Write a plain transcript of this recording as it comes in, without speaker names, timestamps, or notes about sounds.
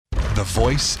The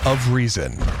voice of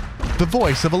reason. The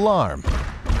voice of alarm.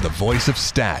 The voice of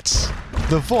stats.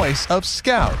 The voice of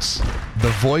scouts. The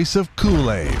voice of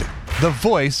Kool-Aid. The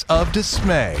voice of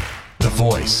dismay. The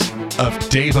voice of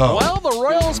Dave-O. Well, the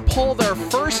Royals pull their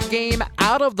first game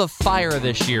out of the fire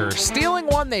this year, stealing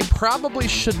one they probably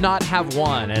should not have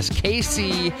won, as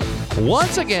KC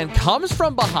once again comes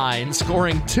from behind,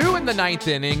 scoring 2 in the 9th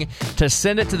inning to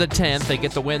send it to the 10th. They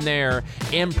get the win there,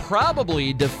 and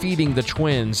probably defeating the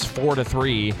Twins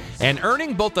 4-3, and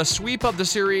earning both a sweep of the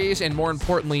series and, more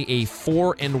importantly, a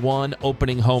 4-1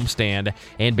 opening homestand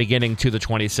and beginning to the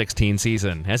 2016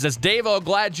 season. As it's Dave-O,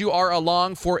 glad you are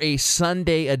along for a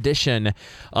Sunday edition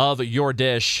of Your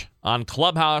Dish on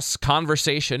Clubhouse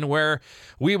Conversation, where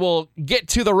we will get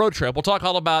to the road trip. We'll talk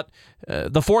all about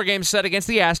the 4-game set against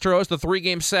the Astros, the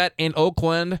 3-game set in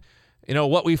Oakland,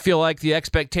 what we feel like the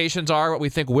expectations are, what we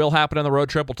think will happen on the road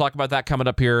trip. We'll talk about that coming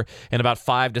up here in about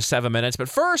 5 to 7 minutes. But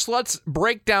first, let's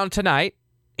break down tonight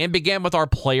and begin with our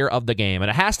player of the game. And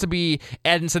it has to be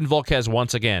Edinson Volquez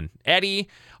once again. Eddie,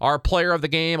 our player of the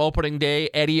game, opening day.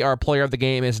 Eddie, our player of the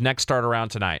game, is next start around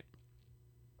tonight.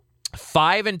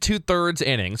 5 2/3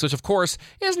 innings, which of course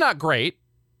is not great,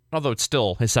 although it's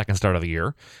still his second start of the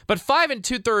year. But 5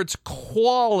 2/3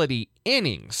 quality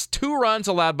innings. 2 runs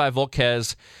allowed by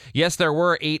Volquez. Yes, there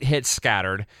were 8 hits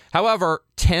scattered. However,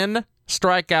 10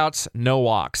 strikeouts, no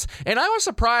walks. And I was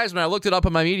surprised when I looked it up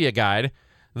in my media guide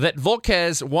that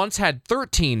Volquez once had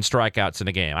 13 strikeouts in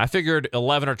a game. I figured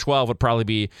 11 or 12 would probably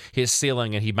be his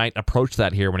ceiling, and he might approach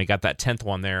that here when he got that 10th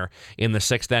one there in the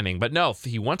 6th inning. But no,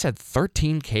 he once had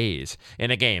 13 Ks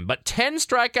in a game. But 10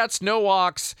 strikeouts, no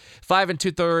walks, 5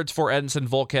 2/3 for Edinson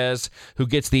Volquez, who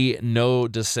gets the no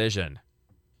decision.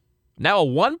 Now a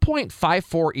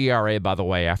 1.54 ERA, by the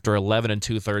way, after 11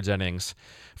 2/3 innings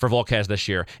for Volquez this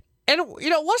year. And,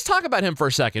 let's talk about him for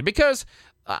a second, because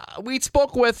we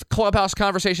spoke with Clubhouse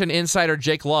Conversation insider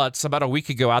Jake Lutz about a week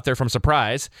ago out there from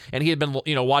Surprise, and he had been,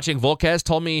 watching Volquez,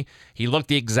 told me he looked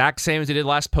the exact same as he did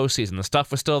last postseason. The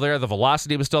stuff was still there, the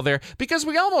velocity was still there, because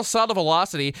we almost saw the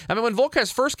velocity. I mean, when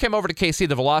Volquez first came over to KC,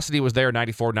 the velocity was there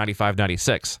 94, 95,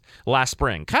 96 last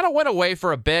spring. Kind of went away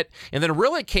for a bit, and then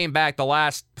really came back the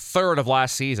last third of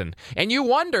last season. And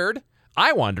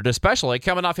I wondered, especially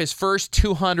coming off his first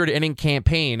 200-inning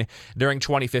campaign during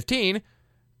 2015,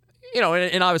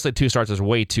 and obviously 2 starts is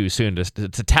way too soon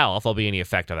to tell if there'll be any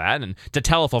effect of that, and to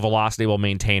tell if a velocity will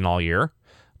maintain all year.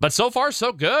 But so far,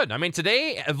 so good. I mean,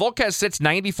 today, Volquez sits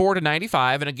 94 to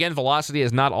 95, and again, velocity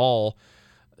is not all,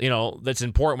 that's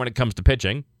important when it comes to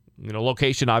pitching.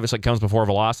 Location obviously comes before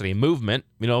velocity. Movement,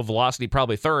 velocity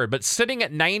probably third. But sitting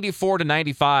at 94 to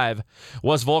 95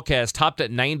 was Volquez. Topped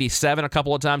at 97 a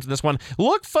couple of times in this one.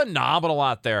 Looked phenomenal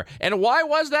out there. And why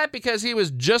was that? Because he was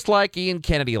just like Ian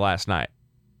Kennedy last night.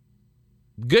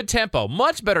 Good tempo.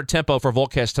 Much better tempo for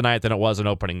Volquez tonight than it was on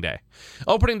opening day.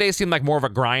 Opening day seemed like more of a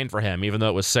grind for him, even though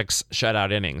it was 6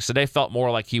 shutout innings. Today felt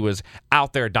more like he was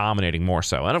out there dominating more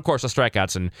so. And, of course, the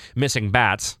strikeouts and missing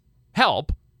bats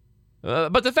help.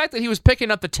 But the fact that he was picking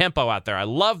up the tempo out there, I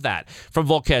love that from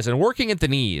Volquez, and working at the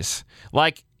knees,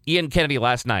 like Ian Kennedy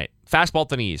last night. Fastball at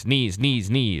the knees,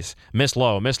 knees. Miss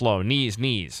low,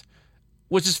 knees.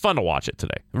 Which is fun to watch it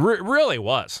today. Really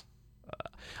was.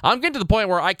 I'm getting to the point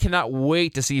where I cannot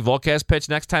wait to see Volquez pitch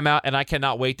next time out, and I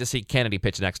cannot wait to see Kennedy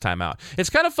pitch next time out. It's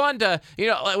kind of fun to,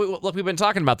 look, we've been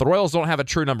talking about the Royals don't have a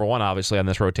true number 1, obviously, on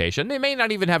this rotation. They may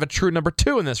not even have a true number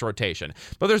 2 in this rotation,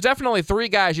 but there's definitely 3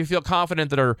 guys you feel confident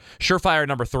that are surefire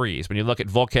number 3s when you look at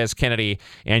Volquez, Kennedy,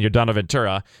 and Yordan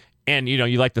Ventura. And,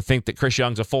 you like to think that Chris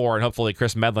Young's a 4, and hopefully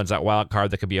Chris Medlin's that wild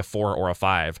card that could be a 4 or a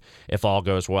 5 if all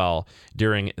goes well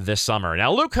during this summer.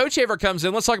 Now, Luke Hochevar comes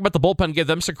in. Let's talk about the bullpen, give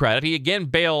them some credit. He again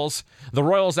bails the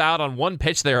Royals out on 1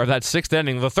 pitch there of that 6th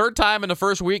inning. The 3rd time in the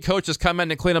first week, Hoch has come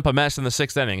in and clean up a mess in the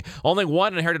 6th inning. Only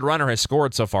 1 inherited runner has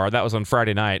scored so far. That was on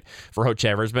Friday night for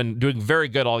Hochevar. He's been doing very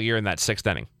good all year in that 6th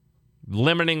inning,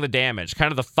 limiting the damage,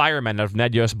 kind of the fireman of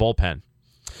Ned Yost bullpen,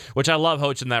 which I love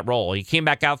Hoch in that role. He came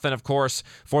back out then, of course,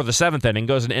 for the 7th inning,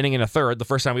 goes an inning and a third, the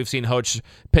first time we've seen Hoch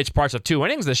pitch parts of 2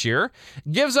 innings this year.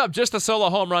 Gives up just a solo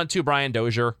home run to Brian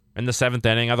Dozier in the 7th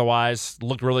inning. Otherwise,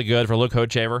 looked really good for Luke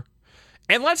Hochevar.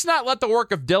 And let's not let the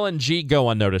work of Dylan G go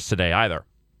unnoticed today either,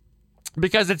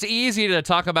 because it's easy to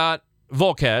talk about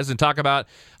Volquez and talk about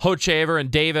Hochevar and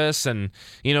Davis and,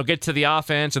 get to the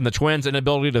offense and the Twins'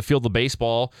 inability to field the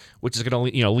baseball, which is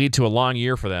going to, lead to a long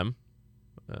year for them.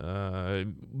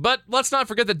 But let's not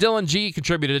forget that Dylan G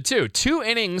contributed too. 2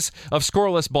 innings of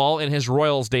scoreless ball in his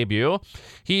Royals debut.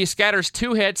 He scatters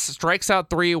 2 hits, strikes out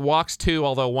 3, walks 2,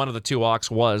 although one of the 2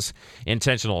 walks was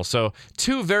intentional. So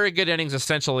 2 very good innings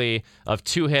essentially of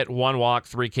 2 hit, 1 walk,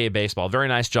 3K baseball. Very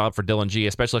nice job for Dylan G,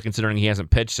 especially considering he hasn't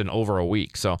pitched in over a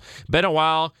week. So been a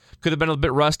while. Could have been a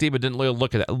bit rusty, but didn't really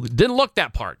look at that. Didn't look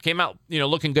that part. Came out,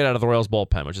 looking good out of the Royals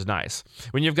bullpen, which is nice.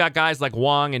 When you've got guys like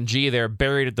Wong and G there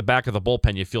buried at the back of the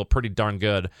bullpen, you feel pretty darn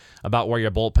good about where your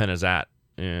bullpen is at.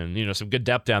 And, some good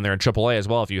depth down there in AAA as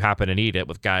well if you happen to need it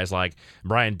with guys like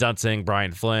Brian Dunsing,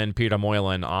 Brian Flynn, Peter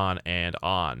Moylan, on and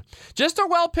on. Just a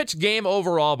well-pitched game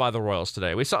overall by the Royals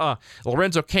today. We saw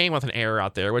Lorenzo Cain with an error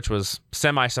out there, which was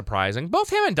semi-surprising.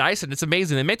 Both him and Dyson, it's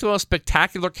amazing. They make the most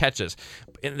spectacular catches.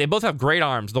 They both have great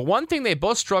arms. The one thing they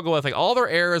both struggle with, like all their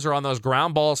errors are on those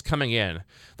ground balls coming in,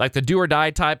 like the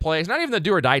do-or-die type plays. Not even the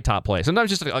do-or-die top play. Sometimes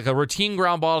just like a routine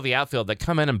ground ball to the outfield that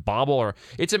come in and bobble. Or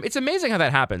it's amazing how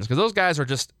that happens because those guys are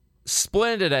just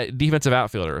splendid at defensive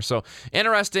outfielders. So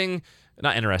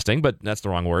not interesting, but that's the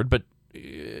wrong word, but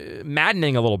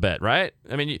maddening a little bit, right?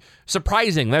 I mean,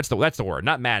 surprising, that's the word,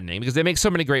 not maddening, because they make so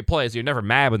many great plays. You're never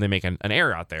mad when they make an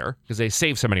error out there because they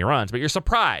save so many runs, but you're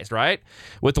surprised, right?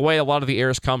 With the way a lot of the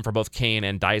errors come for both Cain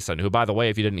and Dyson, who, by the way,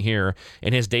 if you didn't hear,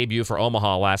 in his debut for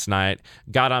Omaha last night,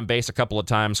 got on base a couple of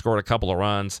times, scored a couple of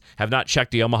runs, have not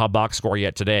checked the Omaha box score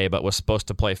yet today, but was supposed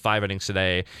to play 5 innings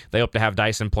today. They hope to have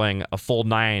Dyson playing a full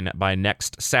 9 by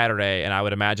next Saturday, and I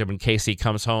would imagine when KC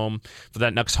comes home for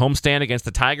that next homestand against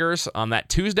the Tigers on that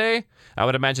Tuesday, I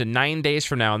would imagine 9 days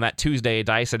from now on that Tuesday,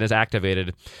 Dyson is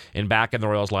activated and back in the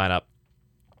Royals lineup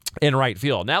in right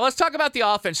field. Now, let's talk about the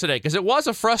offense today, because it was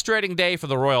a frustrating day for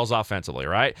the Royals offensively,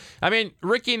 right? I mean,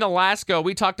 Ricky Nolasco,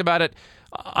 we talked about it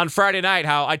on Friday night,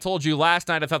 how I told you last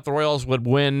night I thought the Royals would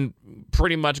win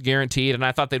pretty much guaranteed, and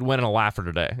I thought they'd win in a laugher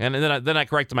today. And then I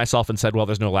corrected myself and said, well,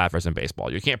 there's no laughers in baseball.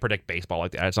 You can't predict baseball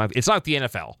like that. It's not the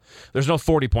NFL. There's no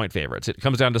 40-point favorites. It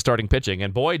comes down to starting pitching,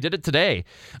 and boy, did it today.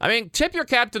 I mean, tip your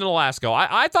cap to Nolasco.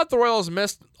 I thought the Royals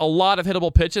missed a lot of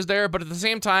hittable pitches there, but at the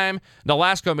same time,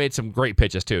 Nolasco made some great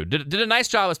pitches too. Did a nice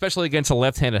job, especially against the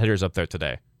left-handed hitters up there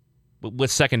today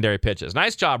with secondary pitches.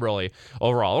 Nice job, really,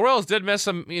 overall. The Royals did miss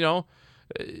some,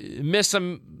 miss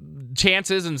some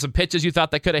chances and some pitches you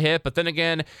thought they could have hit, but then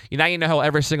again, now you know how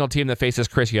every single team that faces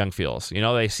Chris Young feels.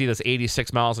 They see this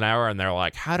 86 miles an hour and they're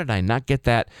like, how did I not get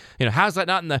that? How's it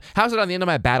on the end of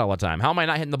my bat all the time? How am I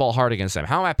not hitting the ball hard against them?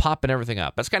 How am I popping everything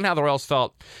up? That's kind of how the Royals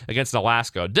felt against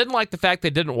Nolasco. Didn't like the fact they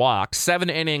didn't walk. 7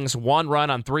 innings, 1 run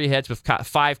on 3 hits with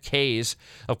 5 Ks.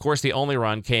 Of course, the only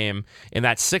run came in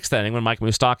that 6th inning when Mike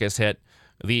Moustakas hit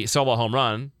the solo home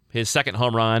run, his 2nd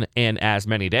home run in as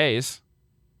many days.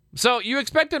 So you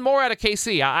expected more out of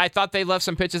KC. I thought they left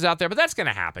some pitches out there, but that's going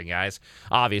to happen, guys,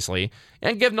 obviously.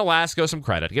 And give Nolasco some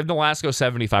credit. Give Nolasco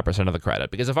 75% of the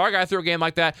credit. Because if our guy threw a game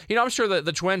like that, I'm sure that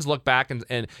the Twins look back and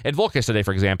Volkes today,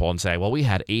 for example, and say, well, we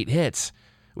had 8 hits.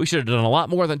 We should have done a lot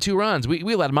more than 2 runs.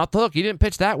 We let him out the hook. He didn't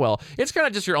pitch that well. It's kind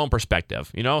of just your own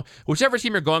perspective, Whichever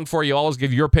team you're going for, you always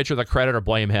give your pitcher the credit or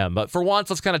blame him. But for once,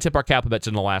 let's kind of tip our cap a bit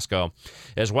to Nolasco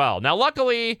as well. Now,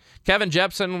 luckily, Kevin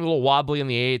Jepson, a little wobbly in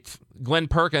the 8th. Glenn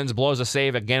Perkins blows a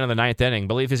save again in the 9th inning. I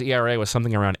believe his ERA was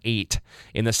something around 8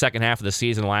 in the second half of the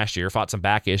season last year. Fought some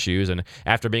back issues, and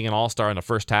after being an all-star in the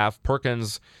first half,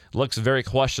 Perkins looks very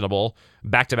questionable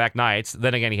back-to-back nights.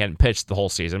 Then again, he hadn't pitched the whole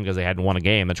season because they hadn't won a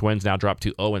game. The Twins now dropped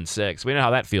to 0-6. We know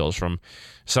how that feels from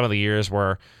some of the years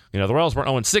where the Royals weren't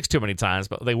 0-6 too many times,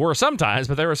 but they were sometimes.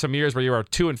 But there were some years where you were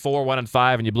 2-4,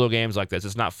 1-5, and you blew games like this.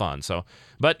 It's not fun. So,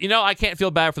 but I can't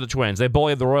feel bad for the Twins. They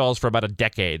bullied the Royals for about a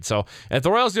decade. So if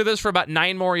the Royals do this for about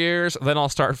 9 more years, then I'll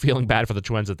start feeling bad for the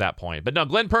Twins at that point. But no,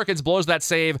 Glenn Perkins blows that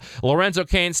save. Lorenzo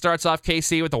Cain starts off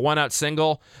KC with a 1-out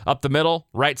single up the middle,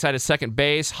 right side of second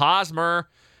base. Hosmer,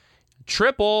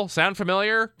 triple, sound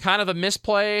familiar? Kind of a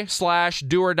misplay /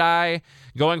 do or die.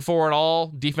 Going for it all,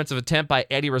 defensive attempt by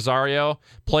Eddie Rosario,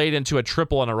 played into a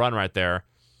triple and a run right there.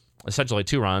 Essentially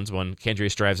 2 runs when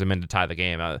Kendrys drives him in to tie the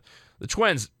game. The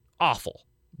Twins, awful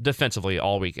defensively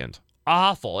all weekend.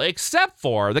 Awful, except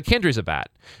for the Kendrys at bat.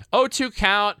 0-2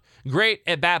 count, great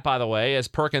at bat, by the way, as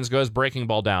Perkins goes breaking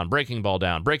ball down,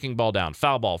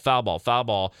 foul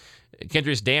ball.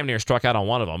 Kendrys damn near struck out on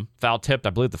one of them. Foul tipped, I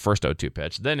believe, the first 0-2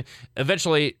 pitch. Then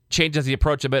eventually changes the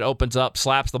approach a bit, opens up,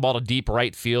 slaps the ball to deep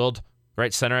right field.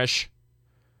 Right center-ish.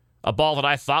 A ball that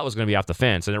I thought was going to be off the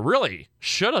fence, and it really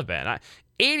should have been.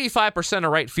 85%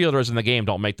 of right fielders in the game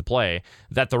don't make the play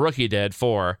that the rookie did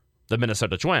for the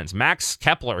Minnesota Twins. Max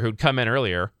Kepler, who'd come in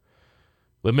earlier,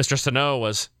 when Mr. Sano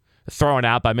was thrown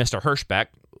out by Mr. Hirschbeck.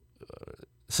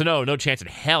 Sano, no chance in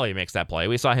hell he makes that play.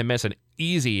 We saw him miss an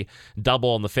easy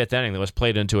double in the 5th inning that was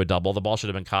played into a double. The ball should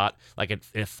have been caught like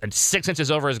 6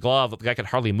 inches over his glove. The guy could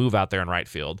hardly move out there in right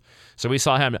field. So we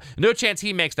saw him. No chance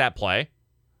he makes that play.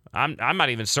 I'm not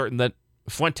even certain that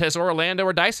Fuentes or Orlando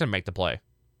or Dyson make the play.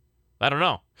 I don't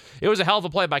know. It was a hell of a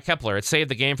play by Kepler. It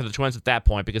saved the game for the Twins at that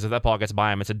point because if that ball gets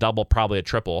by him, it's a double, probably a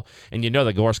triple. And you know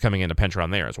that Gore's coming in to pinch run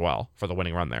there as well for the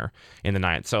winning run there in the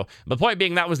 9th. So the point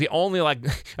being that was the only,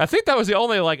 I think that was the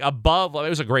only, above, it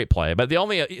was a great play. But the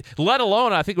only, let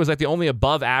alone, I think it was the only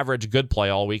above average good play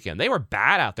all weekend. They were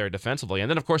bad out there defensively. And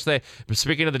then, of course,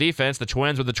 speaking of the defense, the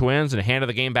Twins were the Twins and handed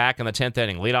the game back in the 10th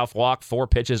inning. Leadoff walk, 4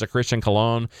 pitches to Christian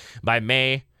Colon by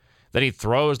May. Then he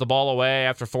throws the ball away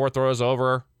after 4 throws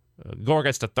over. Gore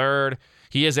gets to 3rd.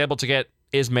 He is able to get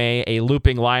Ismay a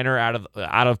looping liner out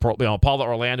of Paula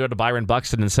Orlando to Byron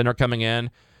Buxton and center coming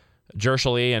in.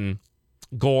 Jershely and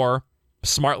Gore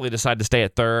smartly decide to stay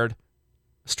at 3rd.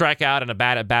 Strikeout and a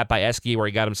bad at bat by Eske where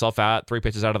he got himself out, 3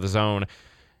 pitches out of the zone.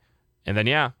 And then,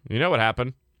 you know what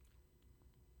happened.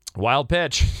 Wild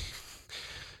pitch.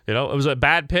 It was a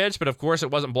bad pitch, but of course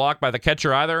it wasn't blocked by the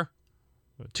catcher either.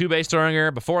 2 base throwing error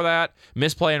before that,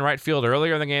 misplay in right field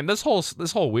earlier in the game. This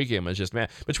whole weekend was just, man,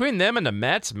 between them and the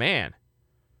Mets, man.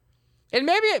 And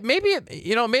maybe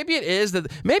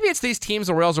it's these teams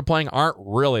the Royals are playing aren't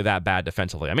really that bad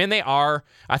defensively. I mean, they are.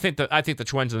 I think the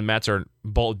Twins and the Mets are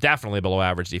both definitely below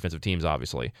average defensive teams.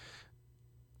 Obviously,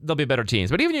 they'll be better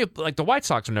teams. But even the White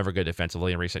Sox are never good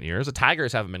defensively in recent years. The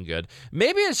Tigers haven't been good.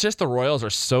 Maybe it's just the Royals are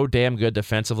so damn good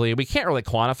defensively. We can't really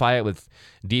quantify it with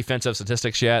defensive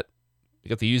statistics yet. You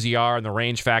got the UZR and the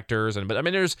range factors, but I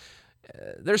mean, there's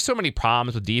so many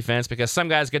problems with defense because some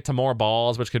guys get to more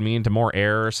balls, which could mean to more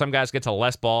errors. Some guys get to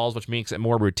less balls, which makes it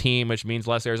more routine, which means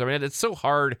less errors. I mean, it's so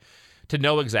hard to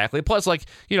know exactly. Plus,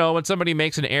 when somebody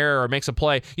makes an error or makes a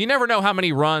play, you never know how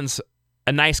many runs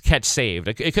a nice catch saved.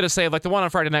 It could have saved, the one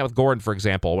on Friday night with Gordon, for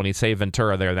example, when he saved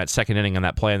Ventura there in that 2nd inning on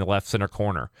that play in the left center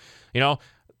corner.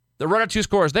 The runner 2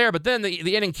 scores there, but then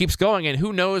the inning keeps going, and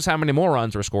who knows how many more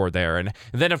runs were scored there. And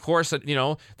then, of course,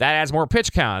 that adds more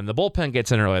pitch count, and the bullpen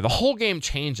gets in early. The whole game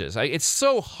changes. It's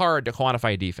so hard to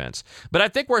quantify defense. But I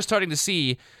think we're starting to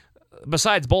see,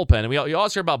 besides bullpen, and you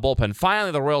always hear about bullpen,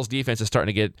 finally the Royals' defense is starting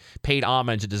to get paid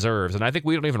homage it deserves, and I think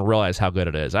we don't even realize how good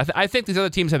it is. I think these other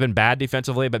teams have been bad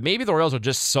defensively, but maybe the Royals are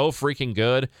just so freaking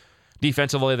good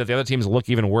defensively that the other teams look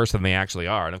even worse than they actually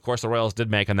are. And, of course, the Royals did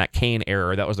make on that Kane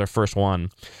error. That was their first one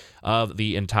of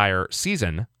the entire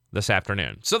season this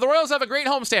afternoon. So the Royals have a great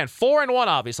homestand, 4-1,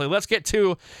 obviously. Let's get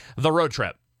to the road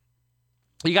trip.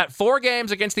 You got 4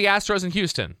 games against the Astros in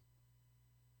Houston,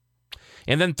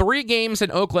 and then 3 games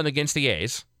in Oakland against the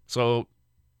A's. So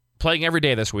playing every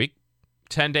day this week,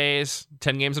 10 days,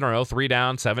 10 games in a row, 3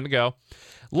 down, 7 to go.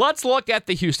 Let's look at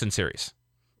the Houston series,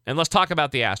 and let's talk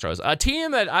about the Astros, a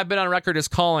team that I've been on record as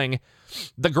calling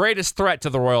the greatest threat to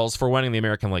the Royals for winning the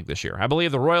American League this year. I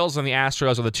believe the Royals and the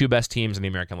Astros are the 2 best teams in the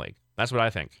American League. That's what I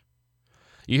think.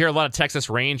 You hear a lot of Texas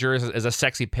Rangers as a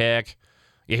sexy pick.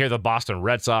 You hear the Boston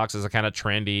Red Sox as a kind of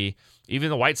trendy. Even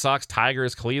the White Sox,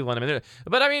 Tigers, Cleveland.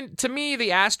 But to me, the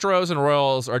Astros and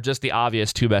Royals are just the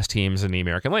obvious 2 best teams in the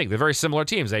American League. They're very similar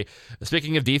teams.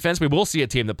 Speaking of defense, we will see a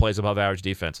team that plays above average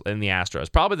defense in the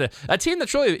Astros. Probably a team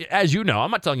that's really, as you know,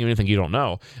 I'm not telling you anything you don't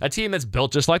know, a team that's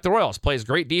built just like the Royals. Plays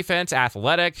great defense,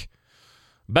 athletic,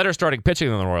 better starting pitching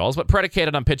than the Royals, but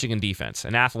predicated on pitching and defense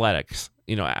and athletics.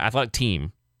 Athletic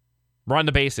team. Run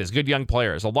the bases, good young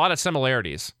players. A lot of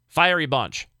similarities. Fiery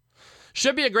bunch.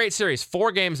 Should be a great series.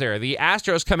 4 games there. The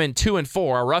Astros come in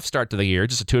 2-4, a rough start to the year.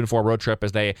 Just a 2-4 road trip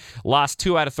as they lost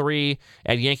 2 out of 3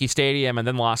 at Yankee Stadium and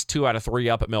then lost 2 out of 3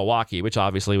 up at Milwaukee, which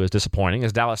obviously was disappointing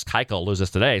as Dallas Keuchel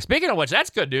loses today. Speaking of which, that's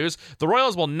good news. The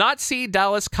Royals will not see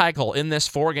Dallas Keuchel in this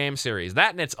 4-game series.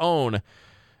 That in its own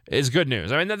is good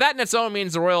news. I mean, that in its own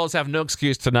means the Royals have no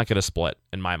excuse to not get a split,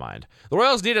 in my mind. The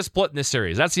Royals need a split in this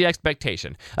series. That's the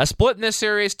expectation. A split in this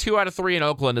series, 2 out of 3 in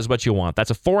Oakland is what you want.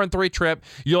 That's a 4-3 trip.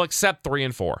 You'll accept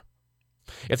 3-4.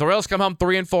 If the Royals come home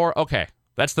 3-4, okay,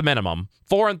 that's the minimum.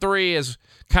 4-3 is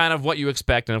kind of what you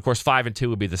expect, and of course 5-2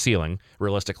 would be the ceiling,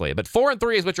 realistically. But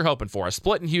 4-3 is what you're hoping for. A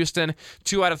split in Houston,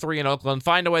 2 out of 3 in Oakland.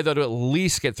 Find a way, though, to at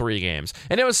least get 3 games.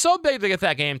 And it was so big to get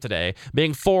that game today,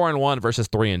 being 4-1 versus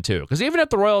 3-2. Because even if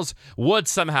the Royals would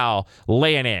somehow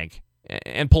lay an egg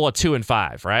and pull a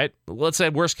 2-5, right? Let's say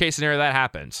worst case scenario that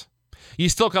happens. You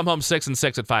still come home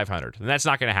 6-6 at 500, and that's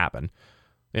not going to happen.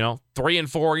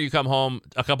 3-4, you come home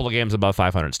a couple of games above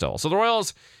 500 still. So the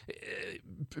Royals,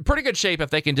 pretty good shape if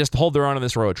they can just hold their own on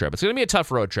this road trip. It's going to be a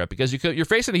tough road trip because you're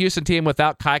facing a Houston team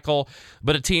without Keuchel,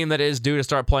 but a team that is due to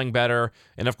start playing better,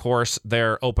 and of course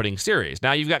their opening series.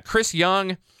 Now you've got Chris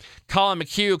Young, Colin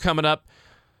McHugh coming up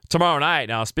tomorrow night.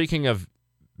 Now speaking of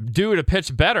due to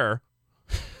pitch better.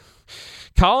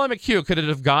 Colin McHugh, could it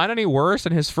have gone any worse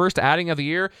in his first outing of the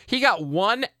year? He got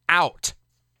 1 out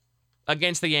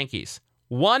against the Yankees.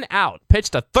 1 out.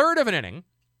 Pitched a third of an inning.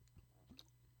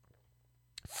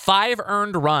 5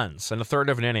 earned runs in a third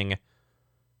of an inning.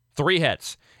 3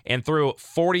 hits. And threw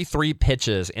 43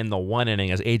 pitches in the 1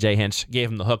 inning as A.J. Hinch gave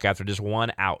him the hook after just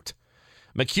 1 out.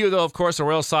 McHugh, though, of course, the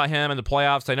Royals saw him in the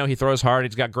playoffs. I know he throws hard.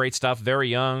 He's got great stuff. Very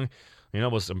young.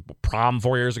 Was a prom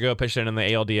 4 years ago, pitching in the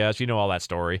ALDS. You know all that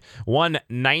story. Won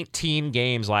 19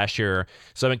 games last year.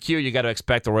 So McHugh, you got to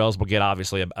expect the Royals will get,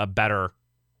 obviously, a better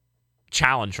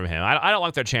challenge from him. I don't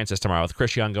like their chances tomorrow with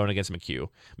Chris Young going against McHugh.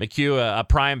 McHugh, a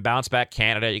prime bounce-back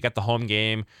candidate. You got the home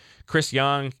game. Chris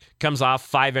Young comes off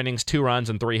 5 innings, 2 runs,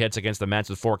 and 3 hits against the Mets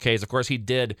with 4 Ks. Of course, he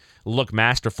did look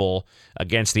masterful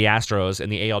against the Astros in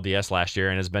the ALDS last year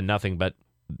and has been nothing but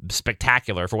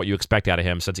spectacular for what you expect out of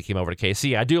him since he came over to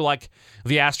KC. I do like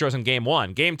the Astros in Game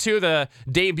 1. Game 2, the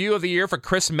debut of the year for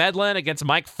Chris Medlin against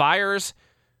Mike Fiers.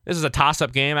 This is a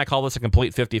toss-up game. I call this a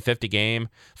complete 50-50 game.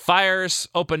 Fiers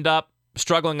opened up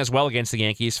struggling as well against the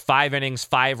Yankees. 5 innings,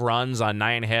 5 runs on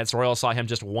 9 hits. Royals saw him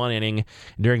just 1 inning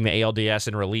during the ALDS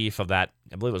in relief of that,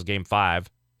 I believe it was Game 5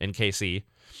 in KC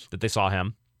that they saw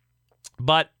him.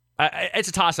 But it's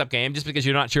a toss-up game just because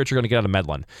you're not sure what you're going to get out of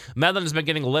Medlin. Medlin has been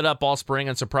getting lit up all spring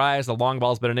and surprised. The long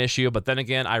ball's been an issue, but then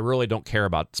again, I really don't care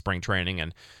about spring training,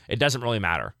 and it doesn't really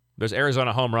matter. There's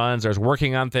Arizona home runs. There's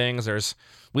working on things.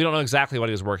 We don't know exactly what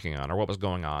he was working on or what was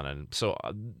going on, and so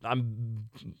I'm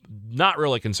not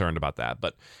really concerned about that.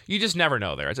 But you just never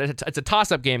know there. It's a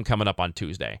toss-up game coming up on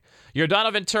Tuesday.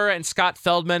 Yordano Ventura and Scott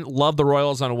Feldman love the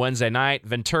Royals on a Wednesday night.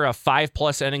 Ventura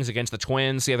 5+ innings against the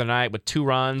Twins the other night with 2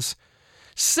 runs.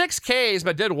 6 Ks,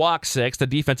 but did walk 6. The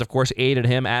defense, of course, aided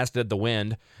him, as did the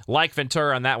wind. Like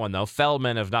Ventura on that one, though.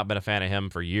 Feldman, have not been a fan of him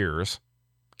for years.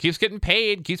 Keeps getting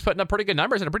paid, keeps putting up pretty good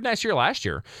numbers, and a pretty nice year last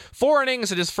year. 4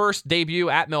 innings at his first debut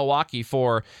at Milwaukee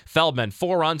for Feldman.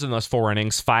 4 runs in those 4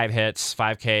 innings, 5 hits,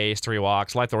 5 Ks, 3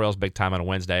 walks. I like the Royals big time on a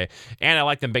Wednesday, and I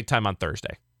like them big time on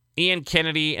Thursday. Ian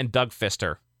Kennedy and Doug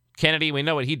Fister. Kennedy, we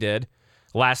know what he did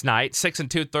last night. 6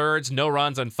 2/3, no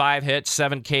runs on 5 hits,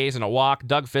 7 Ks and a walk.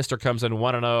 Doug Fister comes in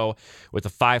 1-0 with a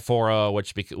 5.40,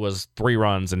 which was 3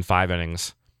 runs in 5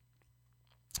 innings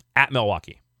at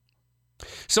Milwaukee.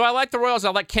 So I like the Royals.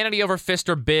 I like Kennedy over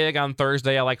Fister big on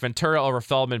Thursday. I like Ventura over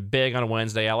Feldman big on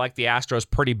Wednesday. I like the Astros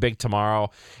pretty big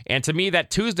tomorrow. And to me, that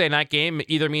Tuesday night game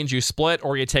either means you split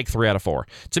or you take 3 out of 4.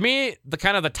 To me, the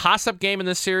toss-up game in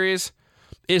this series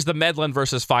is the Medlin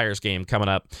versus Fiers game coming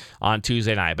up on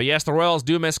Tuesday night. But yes, the Royals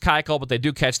do miss Keuchel, but they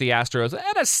do catch the Astros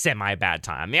at a semi-bad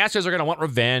time. The Astros are going to want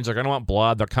revenge. They're going to want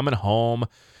blood. They're coming home.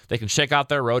 They can shake out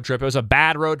their road trip. It was a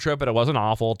bad road trip, but it wasn't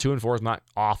awful. 2-4 is not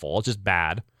awful. It's just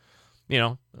bad.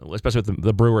 Especially with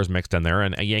the Brewers mixed in there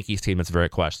and a Yankees team that's very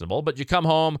questionable. But you come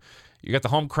home, you got the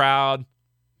home crowd.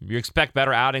 You expect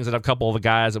better outings than a couple of the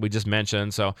guys that we just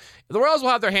mentioned. So the Royals will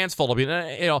have their hands full.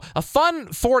 A fun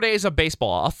 4 days of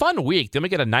baseball, a fun week. Then we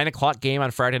get a 9 o'clock game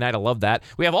on Friday night. I love that.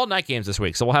 We have all night games this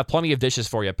week, so we'll have plenty of dishes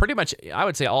for you. Pretty much, I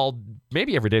would say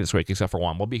maybe every day this week except for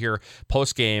one. We'll be here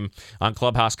post-game on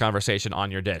Clubhouse Conversation on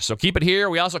your dish. So keep it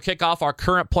here. We also kick off our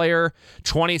Current Player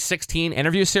 2016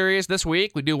 interview series this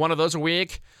week. We do one of those a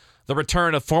week. The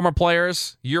return of former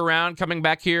players year-round coming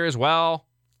back here as well.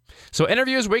 So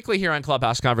interviews weekly here on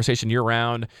Clubhouse Conversation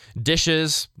year-round.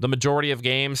 Dishes, the majority of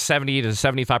games, 70 to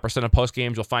 75% of post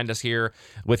games, you'll find us here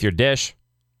with your dish.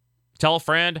 Tell a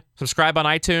friend, subscribe on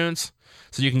iTunes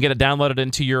so you can get it downloaded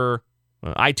into your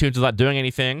iTunes without doing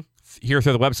anything. Here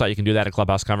through the website, you can do that at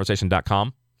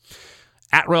clubhouseconversation.com.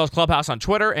 At Royals Clubhouse on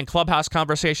Twitter and Clubhouse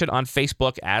Conversation on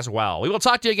Facebook as well. We will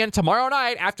talk to you again tomorrow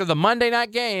night after the Monday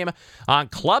night game on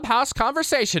Clubhouse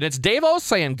Conversation. It's Dave O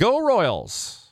saying, Go Royals.